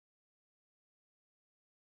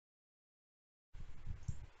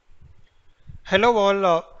Hello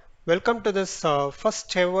all, welcome to this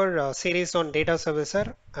first ever series on data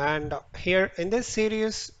servicer. And here in this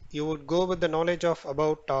series, you would go with the knowledge of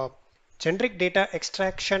about generic data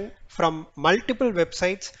extraction from multiple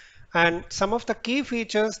websites and some of the key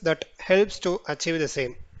features that helps to achieve the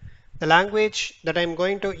same. The language that I'm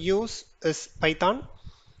going to use is Python,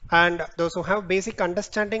 and those who have basic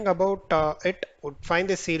understanding about it would find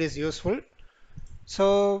this series useful.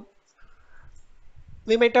 So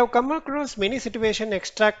we might have come across many situations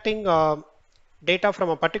extracting data from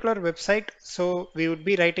a particular website. So we would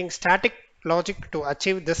be writing static logic to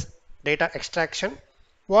achieve this data extraction.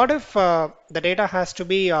 What if the data has to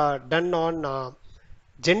be done on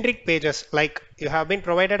generic pages, like you have been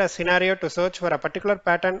provided a scenario to search for a particular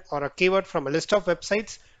pattern or a keyword from a list of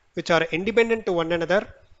websites which are independent to one another.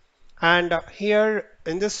 And here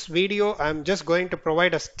in this video, I'm just going to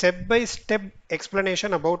provide a step-by-step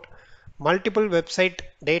explanation about multiple website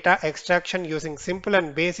data extraction using simple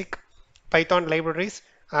and basic Python libraries.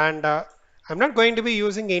 And I'm not going to be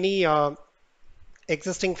using any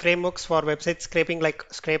existing frameworks for website scraping like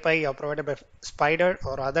ScrapeEye or provided by Spider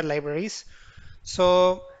or other libraries.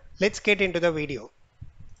 So let's get into the video.